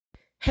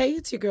Hey,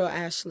 it's your girl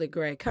Ashley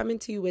Gray coming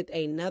to you with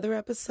another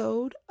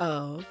episode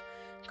of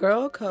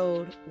Girl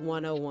Code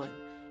 101.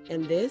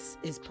 And this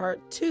is part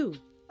 2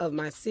 of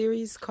my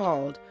series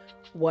called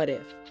What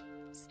If?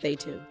 Stay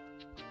tuned.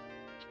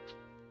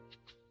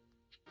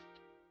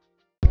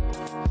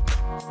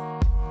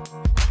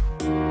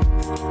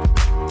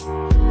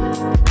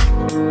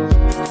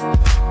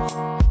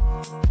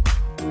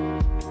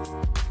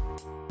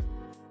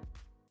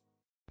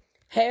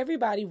 Hey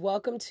everybody,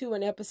 welcome to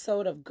an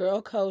episode of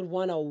Girl Code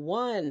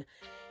 101.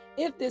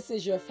 If this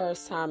is your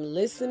first time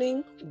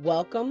listening,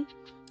 welcome.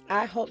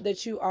 I hope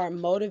that you are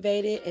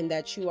motivated and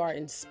that you are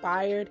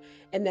inspired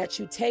and that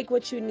you take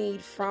what you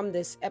need from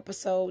this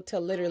episode to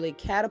literally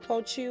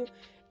catapult you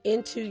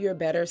into your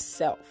better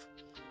self.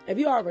 If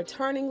you are a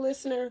returning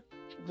listener,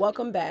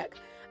 welcome back.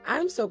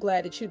 I'm so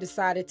glad that you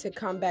decided to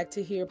come back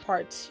to hear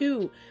part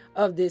 2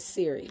 of this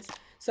series.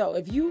 So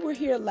if you were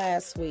here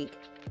last week,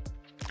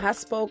 I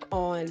spoke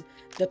on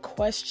the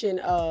question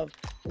of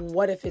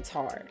what if it's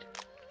hard?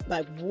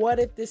 Like, what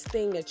if this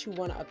thing that you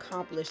want to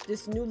accomplish,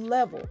 this new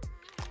level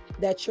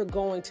that you're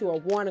going to or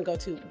want to go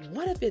to,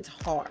 what if it's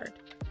hard?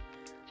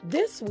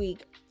 This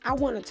week, I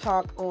want to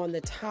talk on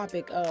the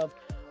topic of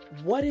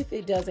what if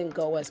it doesn't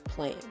go as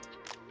planned?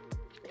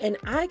 And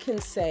I can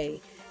say,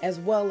 as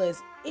well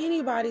as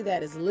anybody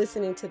that is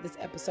listening to this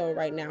episode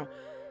right now,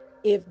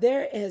 if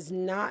there has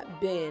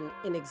not been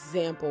an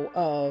example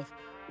of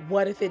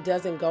what if it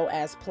doesn't go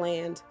as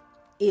planned,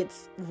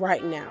 it's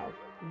right now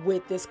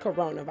with this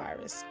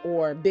coronavirus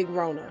or Big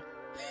Rona,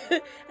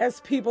 as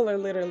people are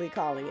literally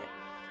calling it.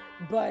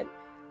 But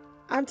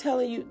I'm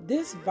telling you,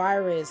 this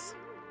virus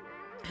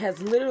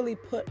has literally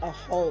put a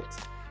halt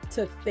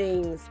to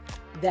things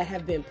that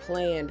have been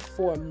planned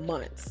for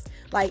months.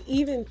 Like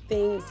even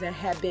things that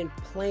have been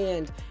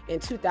planned in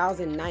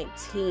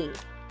 2019,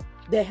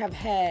 they have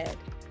had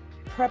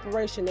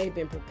preparation, they've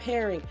been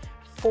preparing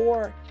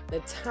for the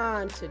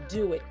time to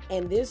do it.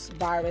 And this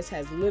virus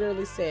has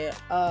literally said,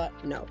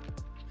 no.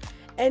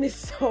 And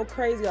it's so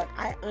crazy. Like,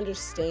 I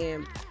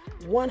understand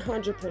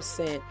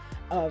 100%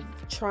 of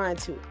trying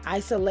to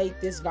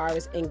isolate this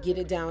virus and get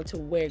it down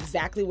to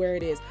exactly where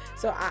it is.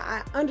 So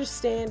I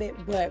understand it,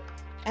 but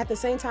at the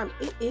same time,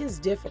 it is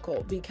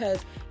difficult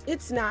because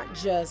it's not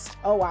just,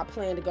 oh, I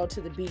plan to go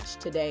to the beach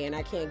today and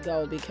I can't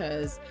go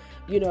because,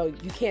 you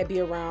can't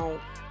be around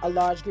a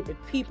large group of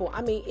people.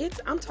 I mean,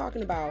 I'm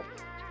talking about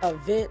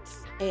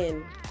events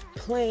and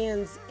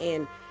plans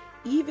and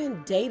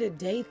even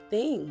day-to-day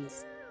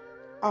things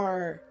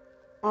are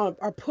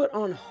put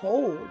on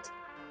hold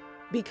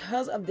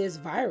because of this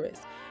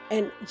virus.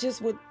 And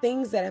just with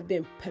things that have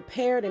been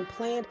prepared and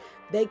planned,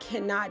 they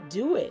cannot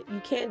do it. You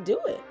can't do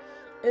it.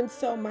 And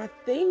so my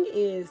thing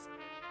is,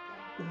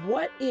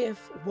 what if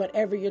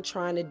whatever you're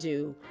trying to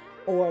do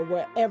or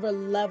whatever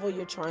level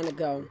you're trying to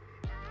go,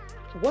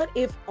 what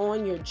if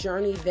on your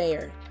journey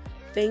there,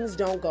 things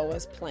don't go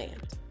as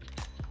planned?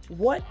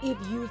 What if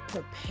you've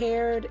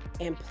prepared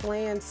and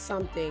planned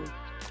something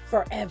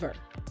forever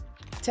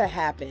to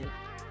happen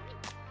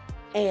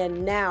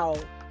and now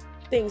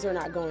things are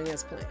not going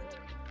as planned?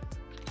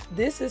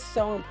 This is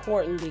so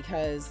important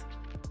because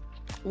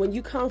when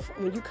you come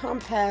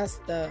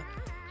past the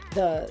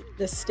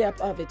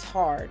step of it's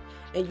hard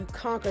and you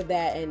conquer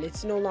that and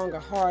it's no longer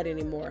hard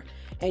anymore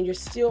and you're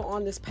still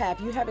on this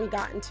path, you haven't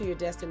gotten to your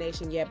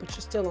destination yet, but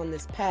you're still on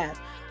this path.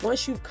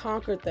 Once you've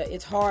conquered the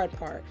it's hard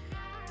part,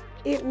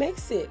 it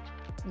makes it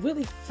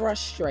really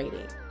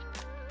frustrating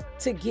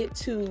to get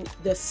to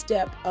the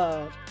step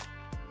of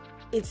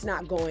it's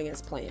not going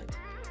as planned.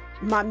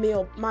 My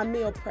meal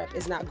prep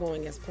is not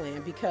going as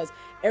planned because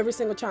every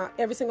single time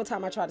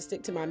I try to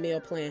stick to my meal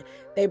plan,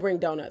 they bring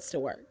donuts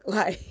to work.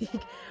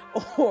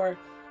 Or,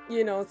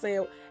 what I'm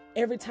saying,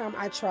 every time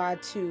I try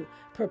to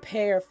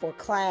prepare for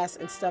class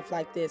and stuff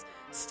like this,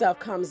 stuff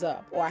comes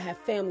up, or I have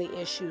family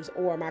issues,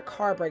 or my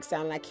car breaks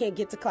down and I can't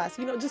get to class.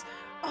 Just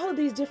all of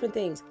these different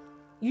things.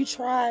 You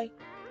try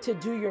to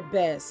do your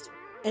best,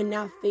 and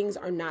now things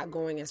are not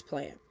going as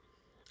planned.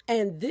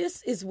 And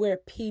this is where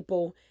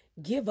people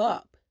give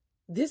up.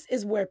 This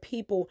is where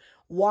people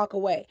walk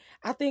away.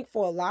 I think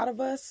for a lot of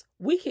us,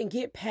 we can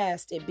get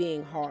past it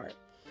being hard.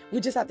 We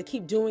just have to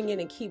keep doing it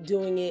and keep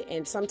doing it.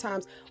 And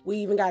sometimes we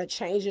even got to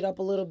change it up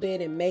a little bit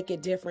and make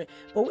it different.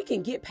 But we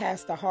can get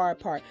past the hard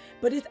part.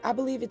 But I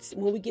believe it's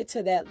when we get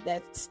to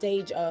that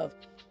stage of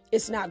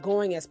it's not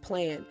going as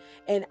planned.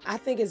 And I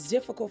think it's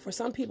difficult for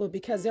some people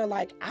because they're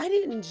like, I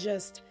didn't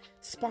just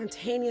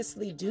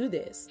spontaneously do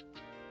this.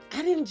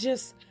 I didn't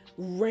just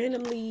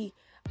randomly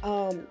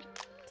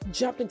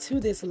jump into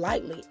this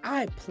lightly.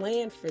 I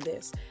planned for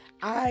this.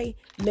 I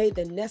made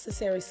the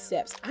necessary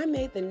steps. I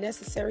made the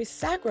necessary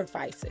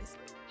sacrifices.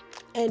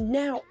 And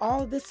now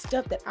all this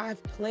stuff that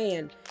I've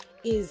planned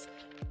is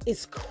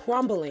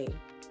crumbling.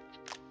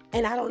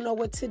 And I don't know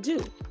what to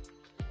do.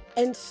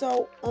 And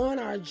so on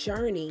our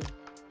journey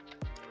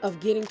of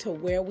getting to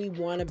where we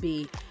want to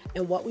be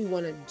and what we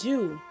want to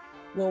do,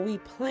 when we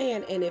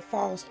plan and it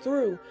falls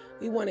through,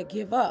 we want to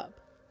give up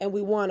and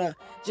we want to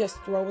just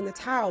throw in the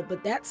towel.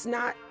 But that's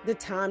not the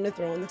time to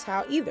throw in the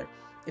towel either.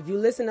 If you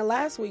listen to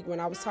last week when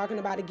I was talking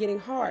about it getting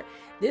hard,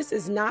 this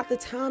is not the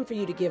time for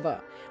you to give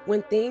up.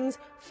 When things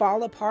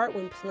fall apart,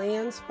 when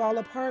plans fall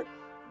apart,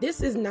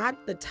 this is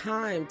not the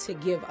time to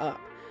give up.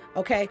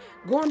 Okay,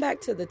 going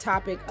back to the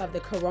topic of the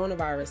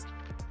coronavirus,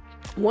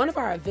 one of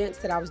our events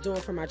that I was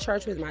doing for my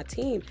church with my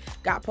team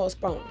got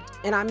postponed.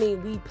 And I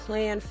mean, we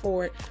planned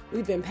for it.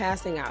 We've been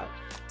passing out.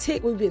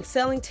 We've been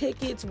selling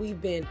tickets. We've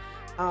been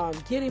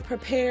getting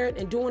prepared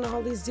and doing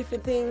all these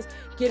different things,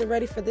 getting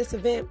ready for this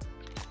event,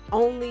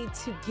 only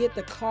to get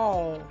the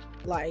call.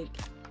 Like,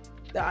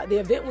 the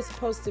event was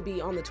supposed to be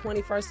on the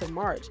 21st of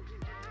March.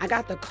 I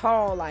got the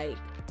call like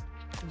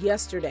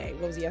yesterday.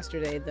 What was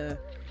yesterday? The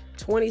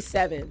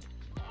 27th.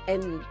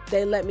 And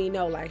they let me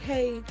know, like,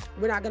 hey,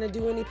 we're not going to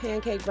do any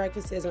pancake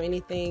breakfasts or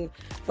anything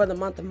for the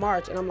month of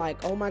March. And I'm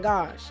like, oh my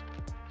gosh,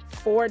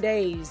 4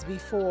 days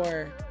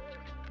before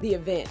the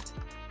event,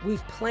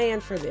 we've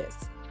planned for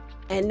this,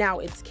 and now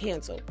it's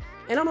canceled.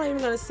 And I'm not even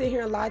going to sit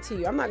here and lie to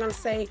you. I'm not going to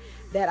say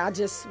that I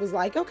just was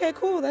like, okay,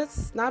 cool,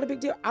 that's not a big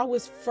deal. I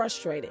was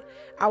frustrated.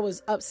 I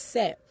was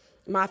upset.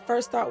 My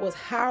first thought was,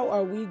 how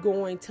are we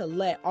going to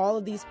let all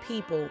of these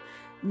people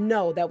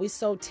know that we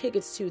sold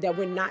tickets to, that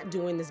we're not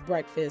doing this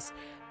breakfast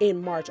in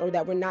March, or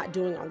that we're not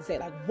doing on the day?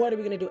 Like, what are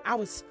we going to do? I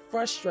was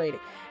frustrated.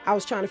 I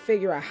was trying to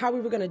figure out how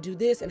we were going to do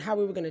this and how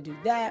we were going to do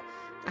that.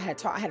 I had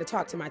to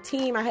talk to my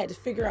team. I had to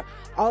figure out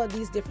all of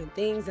these different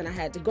things, and I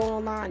had to go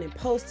online and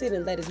post it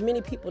and let as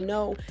many people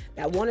know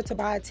that wanted to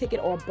buy a ticket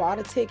or bought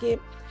a ticket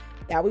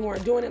that we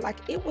weren't doing it. Like,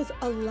 it was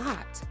a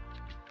lot.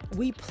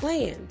 We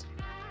planned,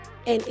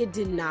 and it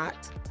did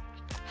not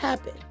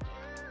happen.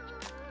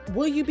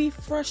 Will you be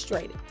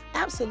frustrated?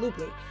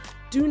 Absolutely.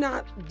 Do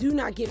not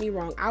get me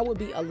wrong. I would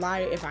be a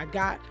liar if I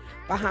got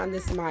behind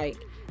this mic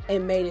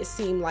and made it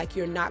seem like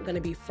you're not going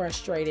to be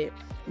frustrated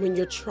when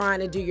you're trying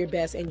to do your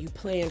best and you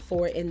plan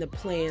for it and the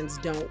plans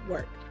don't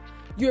work.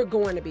 You're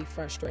going to be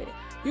frustrated.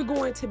 You're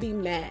going to be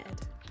mad,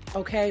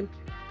 okay?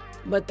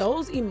 But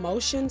those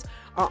emotions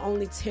are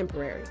only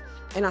temporary.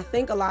 And I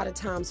think a lot of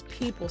times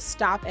people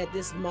stop at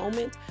this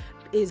moment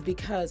is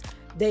because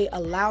they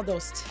allow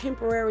those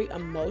temporary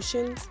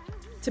emotions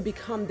to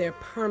become their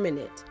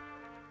permanent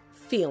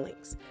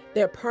feelings,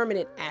 their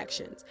permanent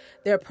actions,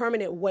 their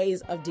permanent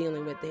ways of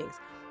dealing with things.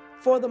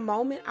 For the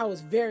moment, I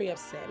was very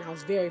upset and I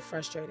was very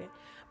frustrated.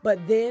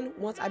 But then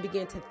once I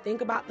began to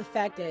think about the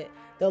fact that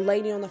the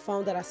lady on the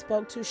phone that I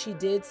spoke to, she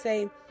did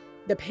say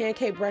the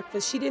pancake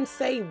breakfast, she didn't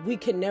say we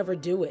could never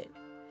do it.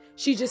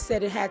 She just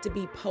said it had to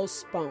be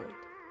postponed.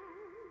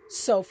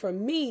 So for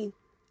me,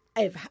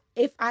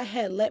 if I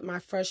had let my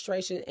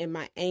frustration and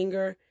my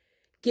anger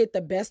get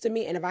the best of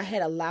me, and if I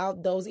had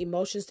allowed those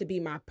emotions to be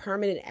my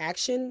permanent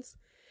actions,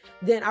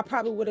 then I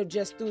probably would have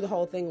just threw the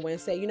whole thing away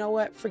and said, you know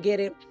what, forget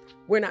it.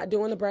 We're not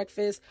doing the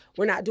breakfast.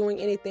 We're not doing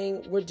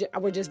anything. We're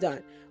just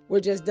done. We're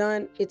just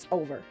done. It's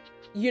over.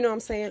 You know what I'm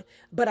saying?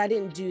 But I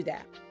didn't do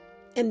that.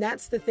 And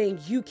that's the thing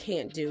you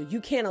can't do. You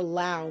can't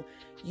allow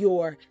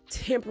your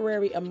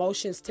temporary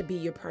emotions to be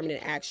your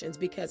permanent actions,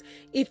 because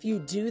if you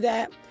do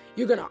that,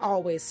 you're going to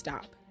always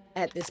stop.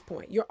 At this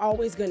point, you're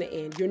always going to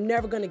end. You're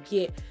never going to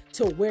get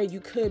to where you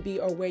could be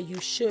or where you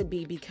should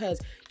be,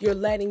 because you're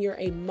letting your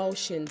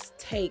emotions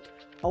take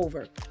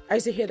over. I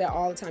used to hear that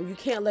all the time. You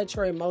can't let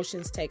your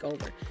emotions take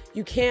over.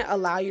 You can't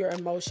allow your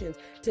emotions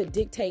to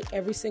dictate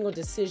every single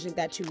decision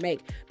that you make,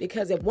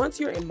 because if once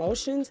your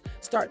emotions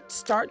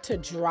start to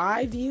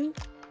drive you,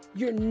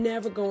 you're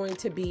never going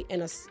to be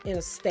in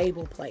a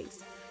stable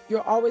place.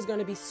 You're always going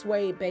to be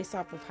swayed based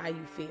off of how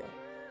you feel.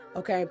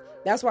 Okay,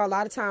 that's why a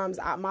lot of times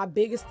my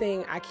biggest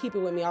thing, I keep it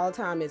with me all the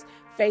time, is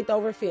faith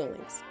over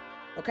feelings.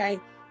 Okay,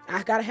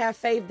 I gotta have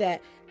faith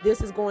that this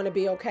is going to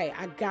be okay.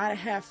 I gotta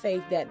have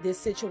faith that this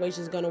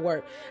situation is going to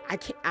work.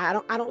 I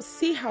don't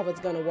see how it's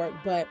going to work,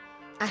 but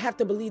I have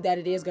to believe that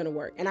it is going to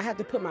work, and I have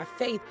to put my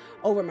faith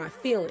over my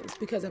feelings,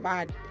 because if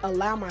I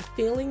allow my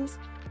feelings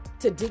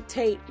to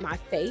dictate my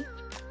faith,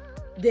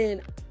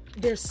 then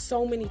there's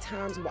so many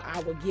times where I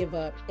will give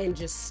up and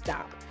just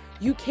stop.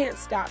 You can't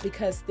stop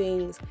because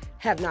things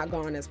have not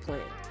gone as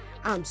planned.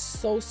 I'm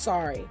so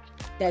sorry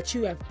that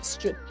you've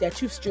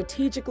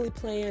strategically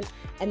planned,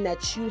 and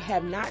that you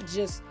have not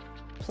just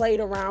played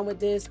around with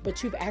this,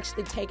 but you've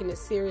actually taken it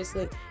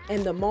seriously.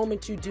 And the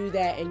moment you do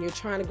that and you're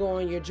trying to go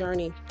on your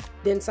journey,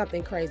 then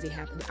something crazy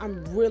happens.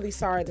 I'm really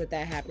sorry that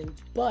happened,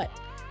 but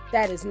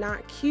that is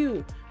not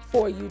cue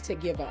for you to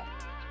give up.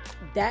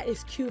 That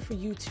is cue for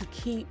you to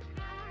keep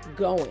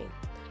going.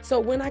 So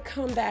when I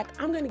come back,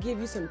 I'm going to give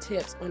you some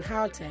tips on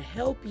how to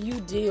help you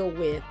deal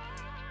with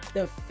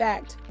the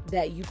fact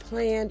that you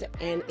planned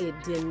and it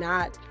did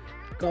not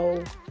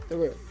go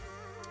through.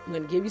 I'm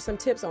going to give you some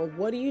tips on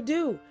what do you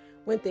do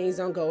when things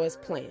don't go as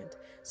planned.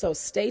 So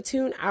stay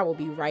tuned. I will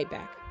be right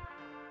back.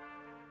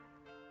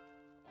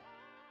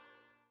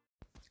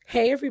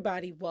 Hey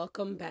everybody,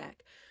 welcome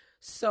back.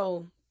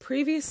 So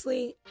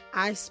previously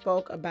I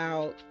spoke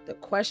about the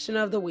question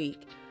of the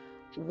week.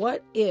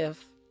 What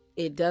if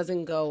it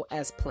doesn't go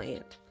as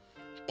planned?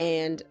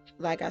 And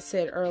like I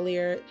said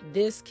earlier,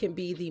 this can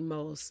be the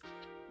most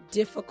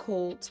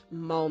difficult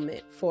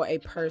moment for a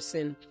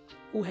person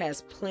who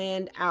has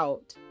planned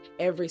out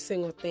every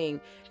single thing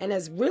and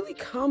has really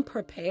come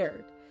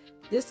prepared.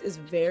 This is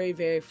very,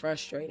 very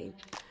frustrating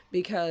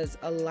because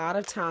a lot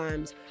of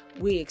times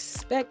we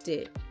expect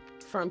it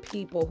from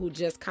people who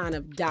just kind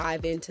of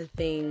dive into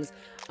things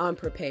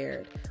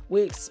unprepared.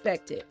 We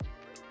expect it.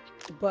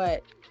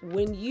 But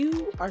when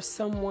you are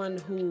someone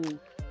who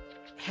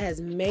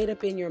has made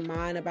up in your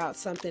mind about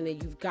something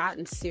and you've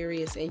gotten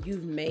serious and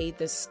you've made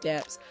the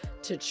steps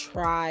to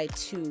try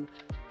to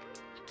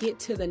get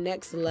to the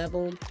next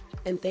level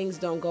and things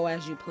don't go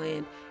as you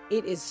planned,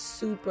 it is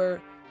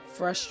super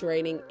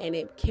frustrating and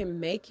it can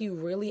make you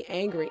really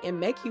angry and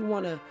make you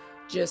want to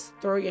just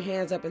throw your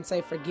hands up and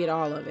say, forget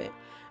all of it.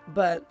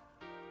 But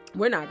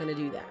we're not going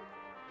to do that.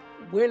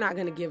 We're not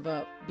going to give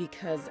up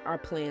because our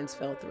plans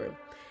fell through.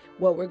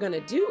 What we're going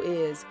to do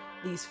is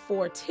these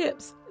 4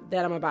 tips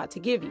that I'm about to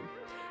give you.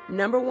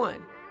 Number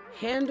 1,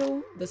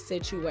 handle the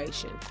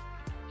situation.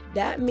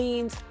 That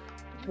means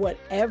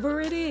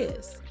whatever it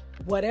is,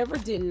 whatever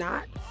did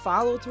not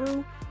follow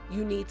through,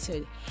 you need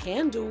to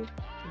handle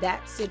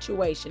that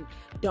situation.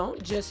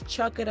 Don't just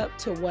chuck it up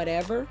to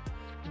whatever.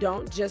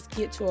 Don't just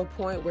get to a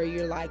point where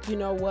you're like, you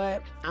know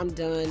what, I'm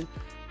done.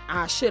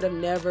 I should have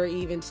never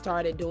even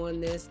started doing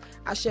this.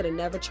 I should have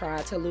never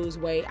tried to lose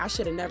weight. I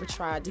should have never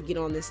tried to get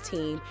on this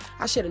team.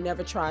 I should have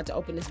never tried to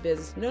open this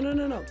business.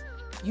 No.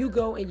 You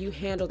go and you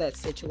handle that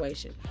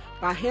situation.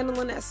 By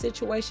handling that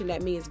situation,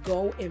 that means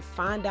go and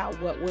find out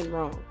what went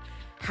wrong.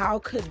 How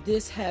could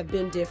this have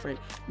been different?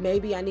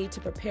 Maybe I need to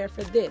prepare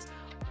for this.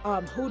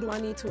 Who do I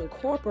need to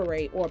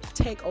incorporate or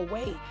take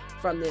away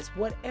from this?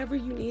 Whatever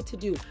you need to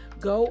do,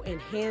 go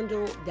and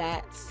handle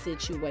that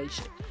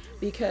situation.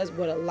 Because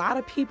what a lot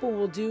of people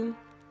will do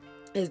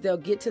is they'll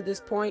get to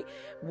this point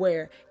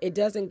where it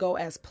doesn't go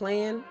as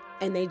planned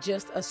and they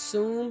just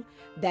assume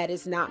that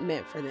it's not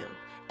meant for them.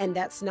 And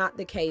that's not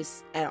the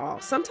case at all.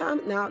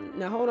 Sometimes, now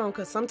hold on,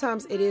 because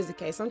sometimes it is the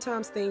case.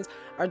 Sometimes things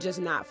are just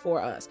not for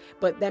us.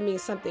 But that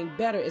means something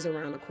better is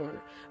around the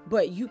corner.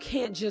 But you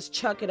can't just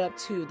chuck it up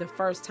to the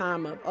first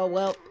time of, oh,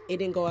 well, it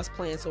didn't go as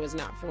planned, so it's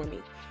not for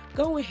me.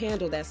 Go and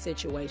handle that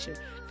situation.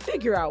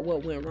 Figure out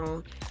what went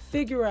wrong.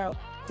 Figure out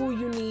who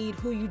you need,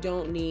 who you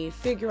don't need.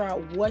 Figure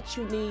out what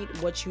you need,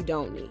 what you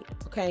don't need.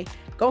 Okay?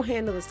 Go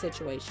handle the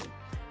situation.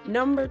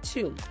 Number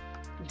 2,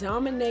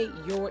 dominate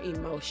your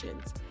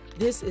emotions.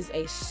 This is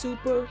a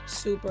super,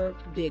 super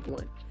big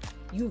one.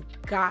 You've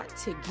got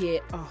to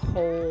get a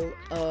hold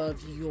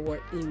of your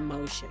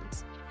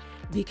emotions.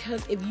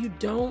 Because if you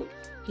don't,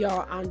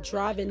 y'all, I'm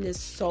driving this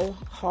so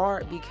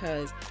hard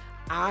because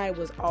I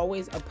was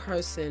always a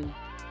person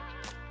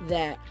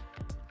that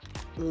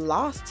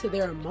lost to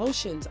their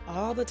emotions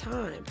all the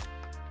time.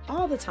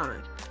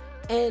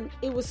 And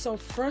it was so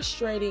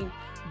frustrating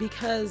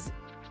because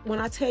when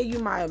I tell you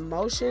my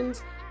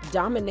emotions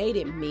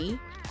dominated me,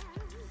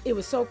 it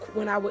was so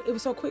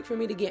quick for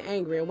me to get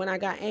angry. And when I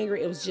got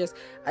angry, it was just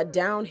a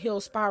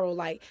downhill spiral,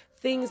 like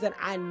things that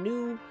I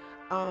knew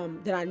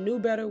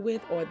better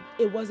with, or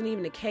it wasn't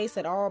even the case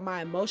at all.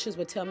 My emotions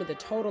would tell me the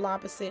total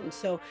opposite. And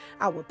so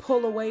I would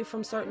pull away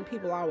from certain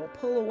people. I would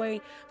pull away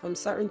from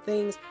certain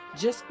things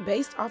just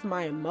based off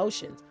my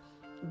emotions.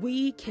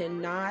 We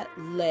cannot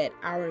let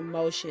our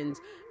emotions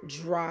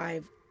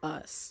drive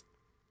us,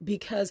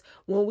 because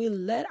when we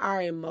let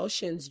our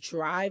emotions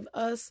drive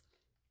us,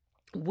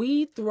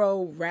 we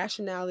throw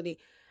rationality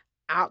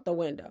out the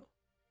window.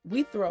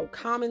 We throw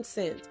common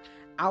sense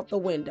out the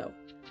window.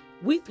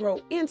 We throw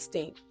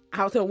instinct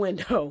out the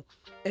window.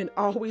 And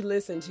all we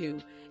listen to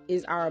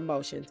is our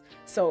emotions.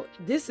 So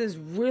this is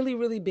really,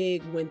 really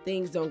big when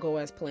things don't go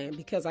as planned.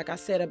 Because like I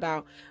said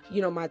about,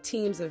 my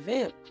team's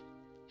event,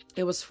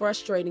 it was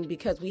frustrating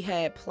because we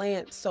had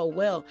planned so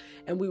well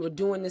and we were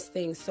doing this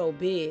thing so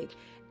big.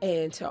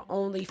 And to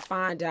only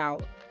find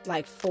out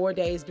like 4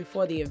 days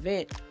before the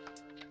event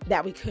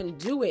that we couldn't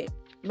do it.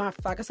 Like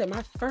I said,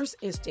 my first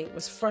instinct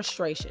was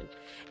frustration.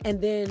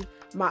 And then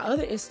my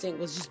other instinct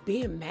was just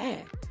being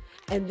mad.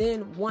 And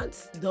then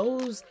once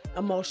those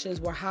emotions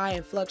were high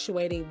and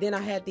fluctuating, then I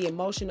had the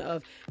emotion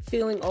of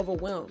feeling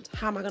overwhelmed.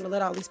 How am I going to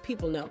let all these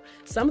people know?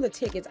 Some of the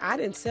tickets I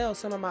didn't sell.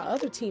 Some of my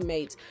other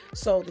teammates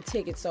sold the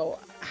tickets. So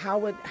how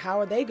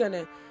are they going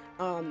to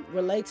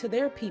relate to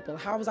their people?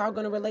 How was I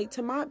going to relate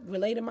to my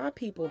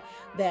people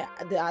that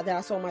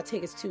I sold my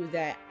tickets to,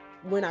 that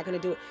we're not going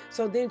to do it?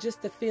 So then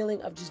just the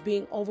feeling of just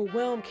being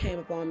overwhelmed came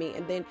upon me.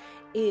 And then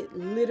it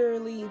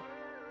literally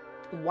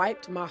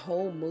wiped my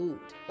whole mood.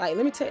 Like,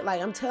 let me tell you,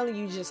 I'm telling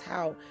you just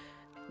how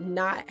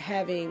not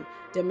having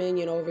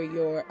dominion over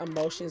your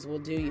emotions will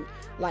do you.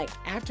 Like,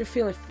 after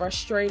feeling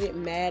frustrated,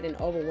 mad, and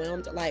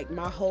overwhelmed, like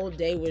my whole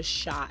day was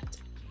shot.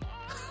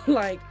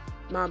 Like,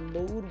 my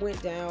mood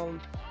went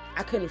down.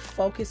 I couldn't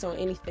focus on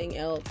anything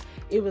else.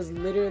 It was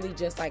literally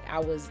just like I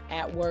was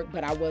at work,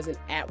 but I wasn't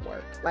at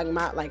work. Like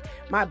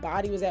my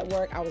body was at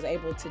work. I was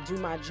able to do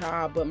my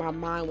job, but my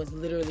mind was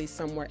literally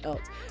somewhere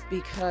else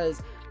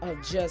because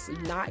of just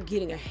not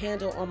getting a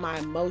handle on my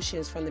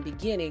emotions from the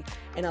beginning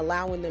and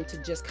allowing them to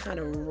just kind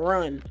of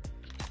run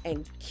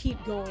and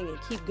keep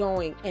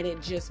going. And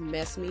it just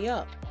messed me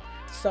up.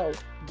 So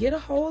get a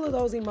hold of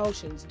those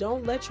emotions.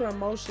 Don't let your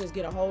emotions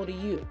get a hold of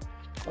you.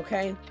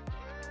 Okay.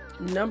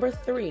 Number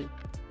 3,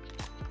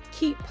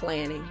 keep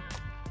planning.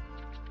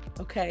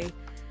 Okay.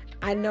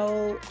 I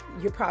know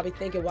you're probably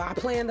thinking, well, I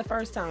planned the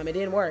first time, it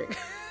didn't work.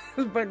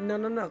 But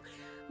no.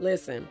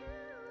 Listen,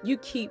 you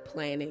keep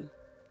planning.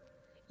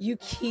 You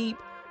keep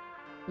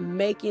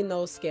making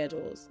those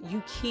schedules.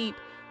 You keep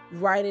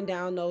writing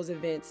down those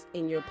events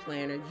in your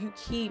planner. You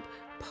keep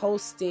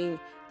posting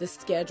the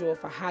schedule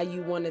for how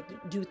you want to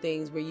do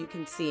things where you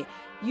can see it.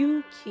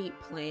 You keep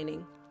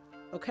planning.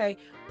 Okay?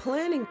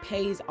 Planning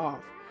pays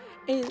off.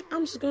 And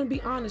I'm just going to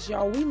be honest,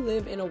 y'all. We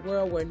live in a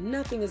world where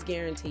nothing is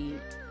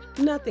guaranteed.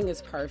 Nothing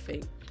is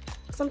perfect.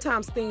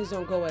 Sometimes things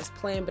don't go as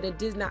planned, but it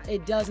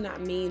does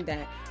not mean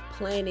that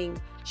planning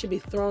should be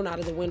thrown out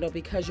of the window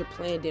because your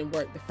plan didn't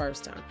work the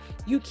first time.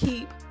 You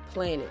keep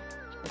planning.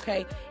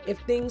 Okay? If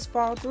things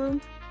fall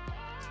through,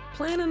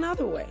 plan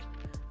another way.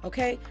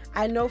 Okay?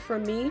 I know for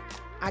me,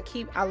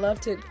 I love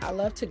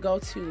to go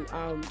to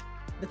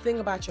the thing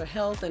about your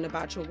health and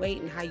about your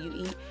weight and how you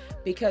eat,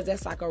 because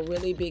that's like a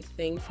really big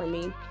thing for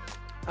me.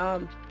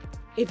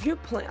 If you're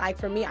like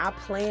for me, I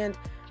planned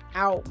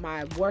out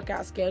my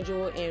workout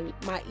schedule and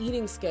my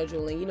eating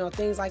schedule and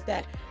things like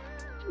that.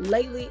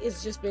 Lately,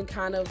 it's just been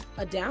kind of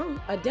a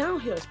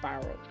downhill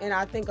spiral, and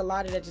I think a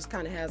lot of that just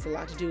kind of has a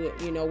lot to do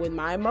with with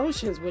my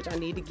emotions, which I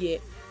need to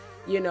get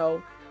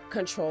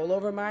control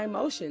over my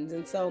emotions.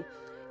 And so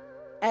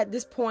at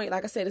this point,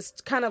 like I said, it's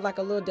kind of like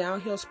a little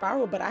downhill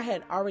spiral, but I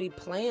had already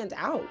planned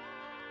out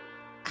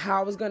how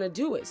I was going to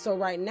do it. So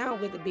right now,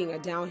 with it being a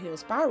downhill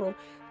spiral,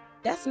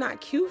 that's not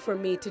cue for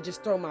me to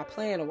just throw my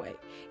plan away.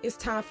 It's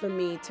time for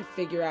me to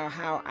figure out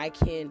how I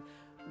can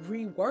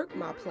rework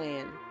my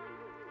plan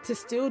to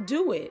still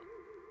do it,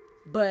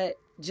 but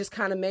just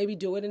kind of maybe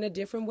do it in a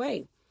different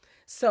way.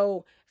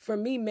 So for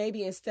me,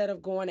 maybe instead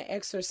of going to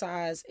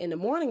exercise in the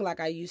morning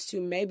like I used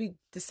to, maybe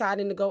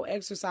deciding to go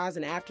exercise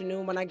in the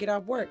afternoon when I get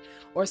off work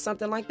or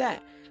something like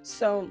that.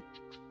 So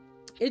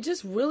it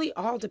just really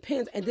all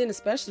depends. And then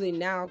especially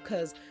now,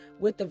 because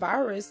with the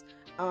virus,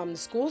 the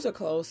schools are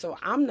closed, so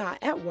I'm not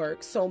at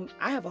work. So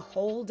I have a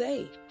whole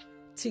day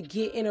to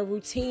get in a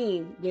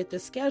routine with the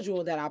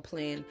schedule that I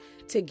plan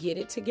to get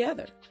it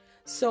together.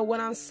 So what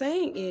I'm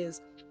saying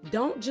is,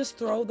 don't just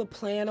throw the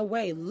plan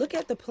away. Look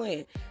at the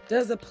plan.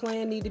 Does the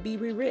plan need to be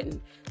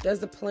rewritten? Does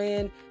the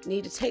plan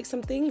need to take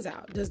some things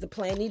out? Does the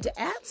plan need to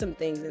add some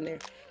things in there?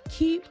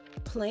 Keep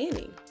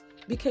planning,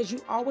 because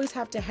you always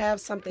have to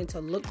have something to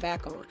look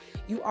back on.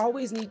 You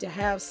always need to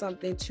have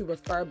something to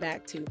refer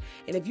back to.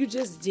 And if you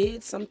just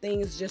did some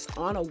things just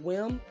on a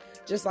whim,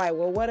 just like,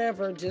 well,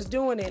 whatever, just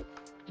doing it,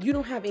 you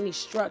don't have any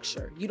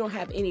structure. You don't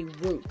have any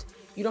root.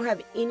 You don't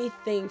have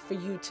anything for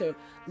you to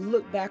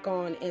look back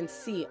on and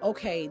see,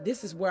 okay,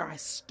 this is where I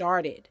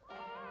started.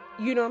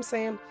 You know what I'm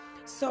saying?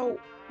 So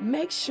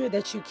make sure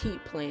that you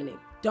keep planning.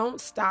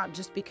 Don't stop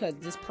just because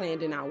this plan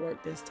did not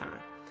work this time.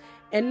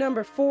 And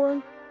number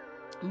 4,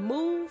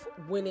 move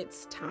when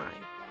it's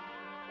time.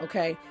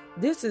 Okay?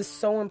 This is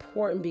so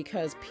important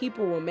because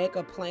people will make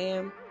a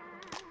plan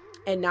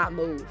and not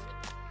move.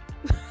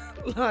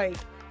 Like,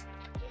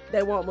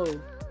 they won't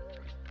move.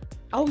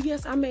 Oh,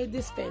 yes, I made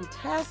this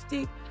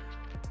fantastic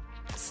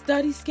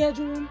study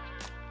schedule,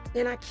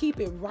 and I keep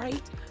it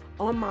right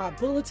on my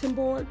bulletin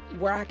board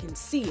where I can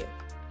see it.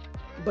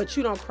 But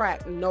you don't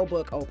crack no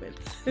book open.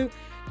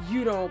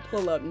 You don't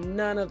pull up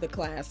none of the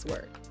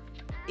classwork.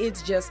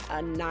 It's just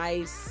a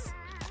nice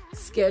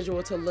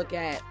schedule to look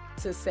at,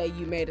 to say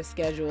you made a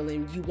schedule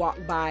and you walk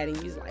by it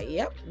and you're like,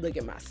 yep, look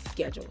at my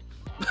schedule.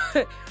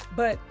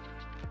 But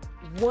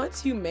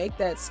once you make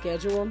that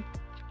schedule,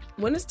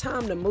 when it's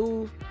time to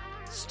move,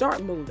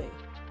 start moving.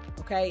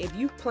 Okay, if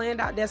you've planned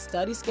out that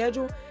study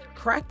schedule,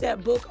 crack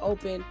that book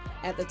open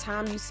at the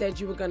time you said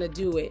you were going to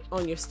do it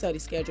on your study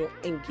schedule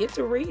and get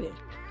to reading.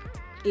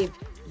 If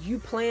you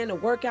plan to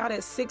work out at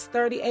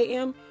 6:30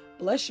 a.m.,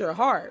 bless your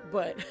heart.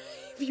 But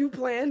if you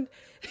plan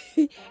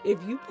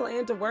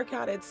to work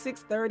out at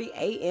 6:30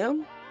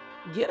 a.m.,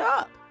 get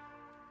up.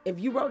 If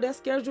you wrote that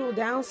schedule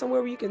down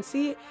somewhere where you can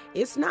see it,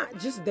 it's not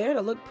just there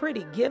to look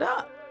pretty. Get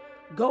up.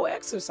 Go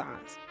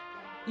exercise.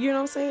 You know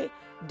what I'm saying?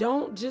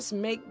 Don't just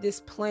make this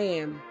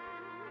plan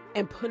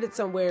and put it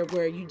somewhere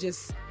where you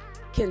just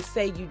can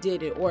say you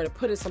did it, or to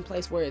put it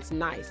someplace where it's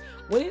nice.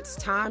 When it's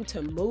time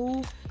to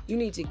move, you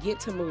need to get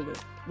to moving.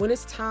 When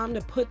it's time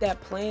to put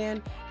that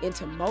plan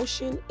into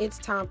motion, it's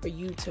time for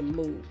you to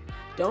move.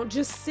 Don't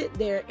just sit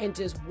there and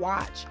just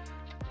watch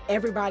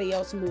everybody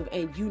else move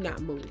and you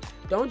not move.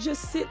 Don't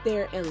just sit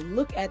there and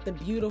look at the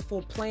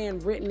beautiful plan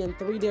written in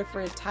 3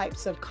 different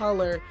types of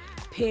color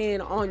pen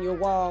on your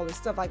wall and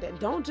stuff like that.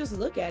 Don't just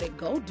look at it.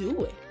 Go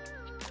do it.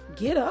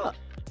 Get up.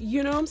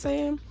 You know what I'm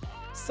saying?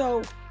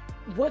 So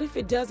what if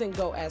it doesn't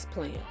go as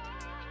planned?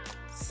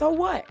 So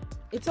what?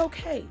 It's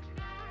okay.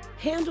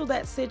 Handle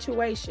that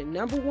situation.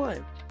 Number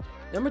 1.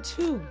 Number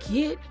 2,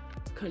 get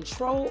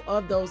control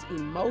of those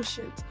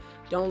emotions.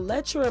 Don't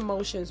let your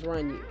emotions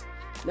run you.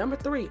 Number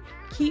 3,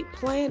 keep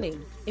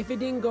planning. If it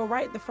didn't go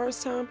right the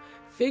first time,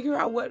 figure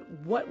out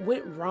what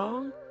went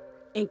wrong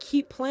and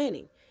keep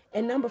planning.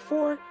 And number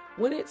 4,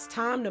 when it's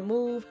time to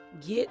move,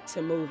 get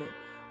to moving.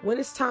 When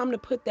it's time to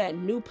put that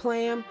new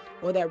plan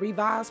or that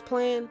revised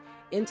plan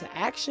into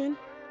action,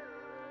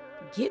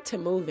 get to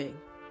moving.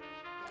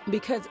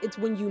 Because it's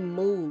when you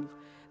move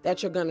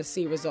that you're going to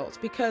see results.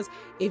 Because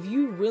if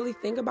you really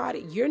think about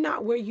it, you're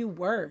not where you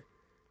were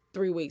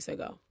 3 weeks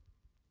ago.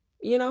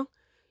 You know,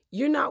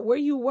 you're not where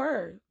you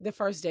were the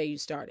first day you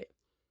started.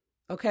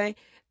 Okay.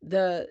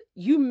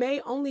 You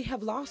may only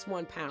have lost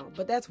 1 pound,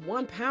 but that's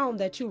 1 pound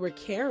that you were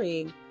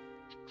carrying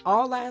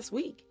all last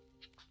week.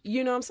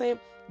 You know what I'm saying?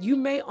 You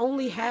may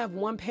only have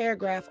 1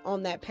 paragraph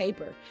on that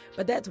paper,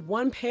 but that's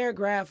 1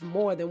 paragraph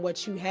more than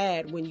what you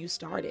had when you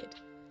started.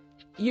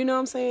 You know what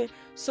I'm saying?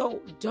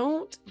 So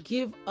don't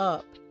give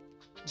up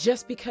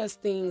just because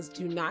things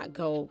do not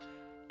go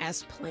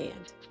as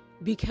planned,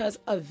 because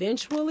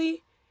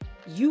eventually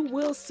you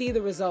will see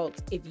the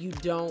results if you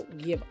don't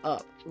give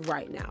up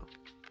right now.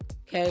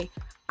 Okay.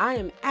 I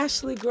am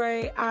Ashley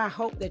Gray. I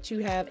hope that you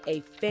have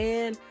a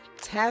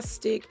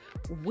fantastic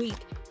week.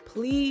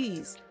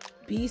 Please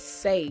be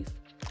safe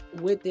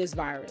with this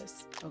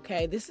virus.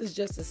 Okay. This is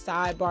just a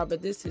sidebar,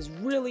 but this is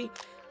really,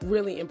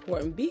 really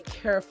important. Be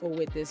careful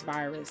with this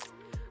virus.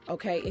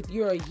 Okay. If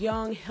you're a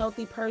young,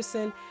 healthy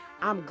person,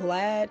 I'm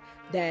glad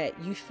that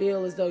you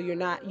feel as though you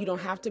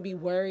don't have to be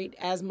worried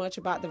as much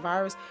about the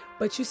virus,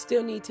 but you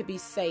still need to be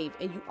safe.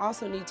 And you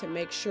also need to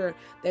make sure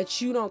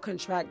that you don't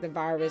contract the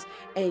virus,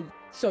 and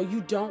so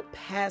you don't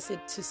pass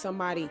it to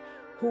somebody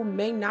who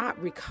may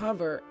not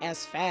recover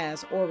as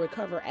fast or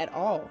recover at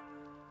all.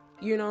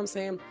 You know what I'm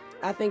saying?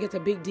 I think it's a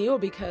big deal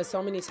because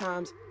so many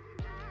times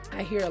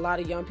I hear a lot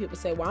of young people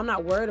say, well, I'm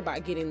not worried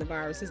about getting the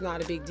virus. It's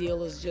not a big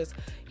deal. It's just,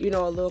 a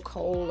little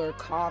cold or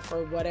cough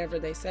or whatever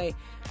they say.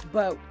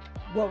 But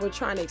what we're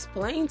trying to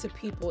explain to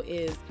people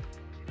is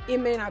it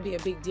may not be a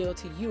big deal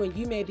to you and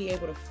you may be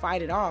able to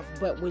fight it off.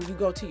 But when you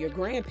go to your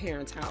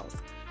grandparents' house,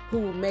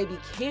 who maybe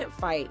can't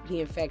fight the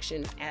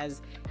infection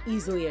as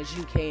easily as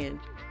you can,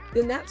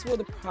 then that's where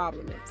the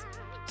problem is.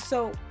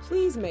 So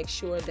please make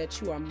sure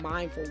that you are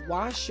mindful.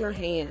 Wash your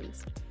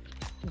hands.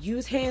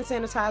 Use hand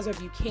sanitizer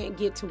if you can't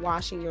get to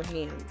washing your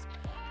hands.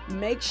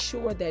 Make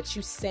sure that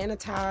you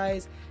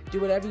sanitize,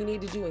 do whatever you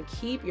need to do, and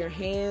keep your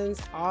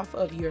hands off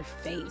of your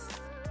face.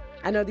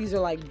 I know these are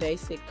like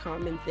basic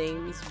common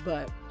things,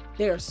 but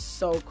they are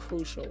so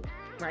crucial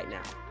right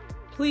now.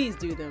 Please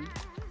do them.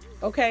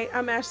 Okay,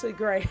 I'm Ashley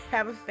Gray.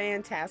 Have a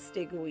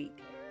fantastic week.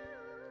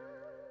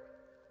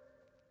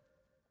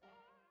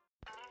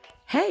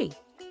 Hey,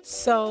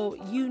 so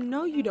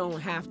you don't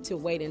have to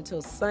wait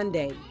until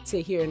Sunday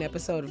to hear an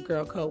episode of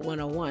Girl Code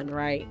 101,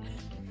 right?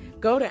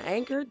 Go to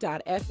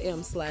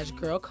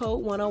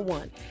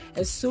anchor.fm/girlcode101.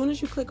 As soon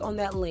as you click on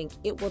that link,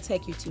 it will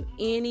take you to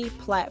any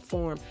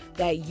platform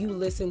that you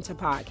listen to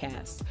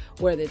podcasts,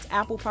 whether it's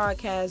Apple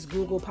Podcasts,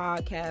 Google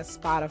Podcasts,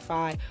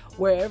 Spotify,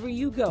 wherever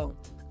you go.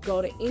 Go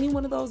to any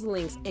one of those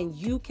links and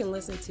you can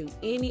listen to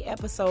any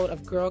episode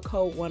of Girl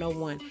Code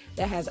 101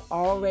 that has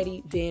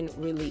already been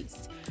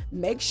released.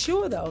 Make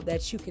sure, though,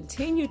 that you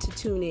continue to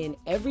tune in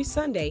every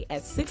Sunday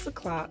at 6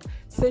 o'clock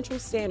Central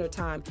Standard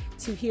Time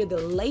to hear the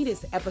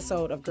latest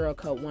episode of Girl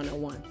Code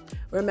 101.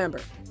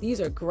 Remember, these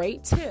are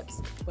great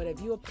tips, but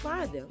if you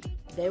apply them,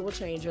 they will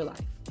change your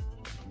life.